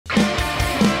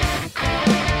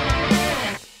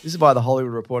This is by The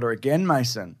Hollywood Reporter again,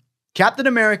 Mason. Captain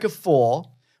America 4,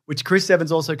 which Chris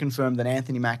Evans also confirmed that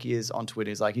Anthony Mackie is on Twitter.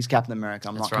 He's like, he's Captain America.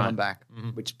 I'm not coming back,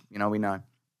 which, we know.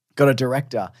 Got a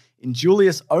director in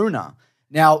Julius Onah.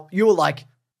 Now, you were like,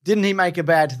 didn't he make a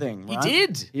bad thing, right? He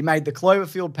did. He made the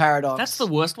Cloverfield Paradox. That's the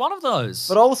worst one of those.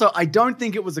 But also, I don't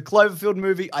think it was a Cloverfield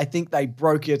movie. I think they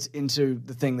broke it into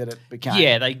the thing that it became.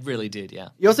 Yeah, they really did, yeah.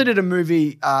 He also did a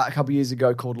movie a couple years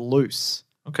ago called Loose.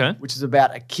 Okay. Which is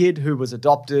about a kid who was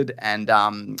adopted and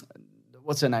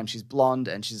what's her name? She's blonde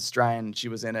and she's Australian. She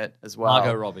was in it as well.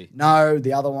 Margot Robbie. No,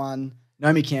 the other one,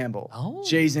 Naomi Campbell. Oh.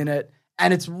 She's in it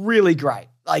and it's really great.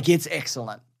 Like, it's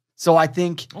excellent. So I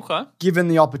think given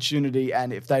the opportunity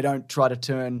and if they don't try to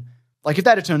turn, like if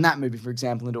they had to turn that movie, for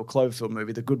example, into a Cloverfield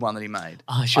movie, the good one that he made,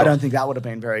 sure. I don't think that would have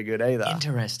been very good either.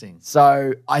 Interesting.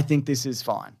 So I think this is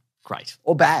fine. Great.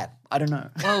 Or bad. I don't know.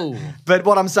 Whoa. But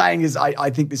what I'm saying is I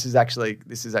think this is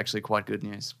actually quite good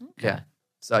news. Okay. Yeah.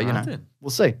 So, we'll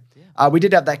see. Yeah. We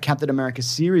did have that Captain America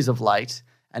series of late,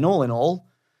 and all in all,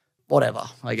 whatever,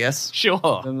 I guess. Sure. It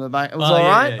was all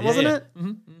right, wasn't it?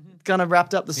 Mm-hmm. Kind of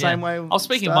wrapped up the same way. I was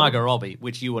speaking of Margot Robbie,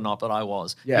 which you were not, but I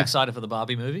was. Yeah. You excited for the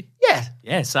Barbie movie? Yeah.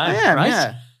 Yeah, same. I am, right?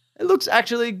 yeah. It looks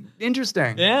actually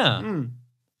interesting. Yeah.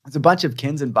 There's a bunch of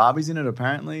Kens and Barbies in it,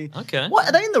 apparently. Okay. What,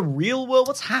 are they in the real world?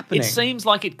 What's happening? It seems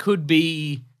like it could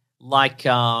be like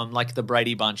the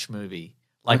Brady Bunch movie.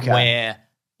 Where,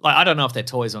 I don't know if they're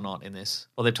toys or not in this,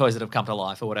 or they're toys that have come to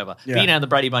life or whatever. Yeah. But in the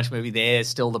Brady Bunch movie, they're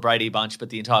still the Brady Bunch, but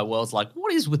the entire world's like,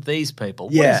 what is with these people?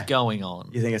 What is going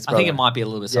on? You think it's I think it might be a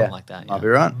little bit something like that. Might be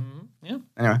right. Mm-hmm. Yeah.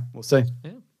 Anyway, we'll see.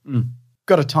 Yeah.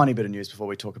 Got a tiny bit of news before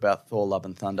we talk about Thor, Love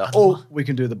and Thunder. Or we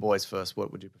can do the boys first.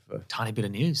 What would you prefer? Tiny bit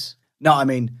of news. No, I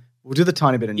mean, we'll do the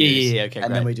tiny bit of news. Yeah, okay,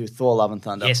 and then we do Thor, Love and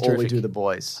Thunder. Yes, or we terrific. do the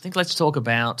boys. I think let's talk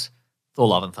about Thor,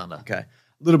 Love and Thunder. Okay. A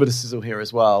little bit of sizzle here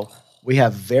as well. We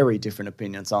have very different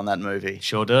opinions on that movie.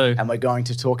 Sure do. And we're going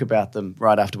to talk about them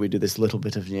right after we do this little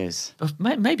bit of news. But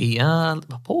maybe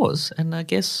pause and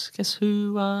guess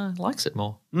who likes it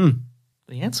more.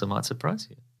 The answer might surprise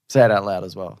you. Say it out loud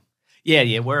as well.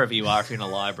 Yeah, wherever you are, if you're in a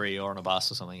library or on a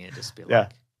bus or something, just be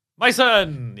like,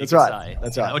 Mason! That's right. Say.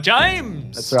 That's right. Or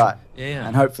James! That's right. Yeah.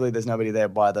 And hopefully there's nobody there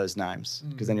by those names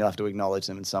because then you'll have to acknowledge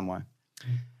them in some way.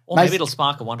 Or maybe it'll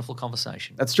spark a wonderful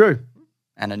conversation. That's true.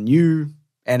 And a new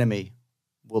enemy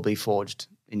will be forged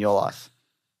in your life.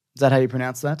 Is that how you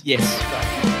pronounce that? Yes.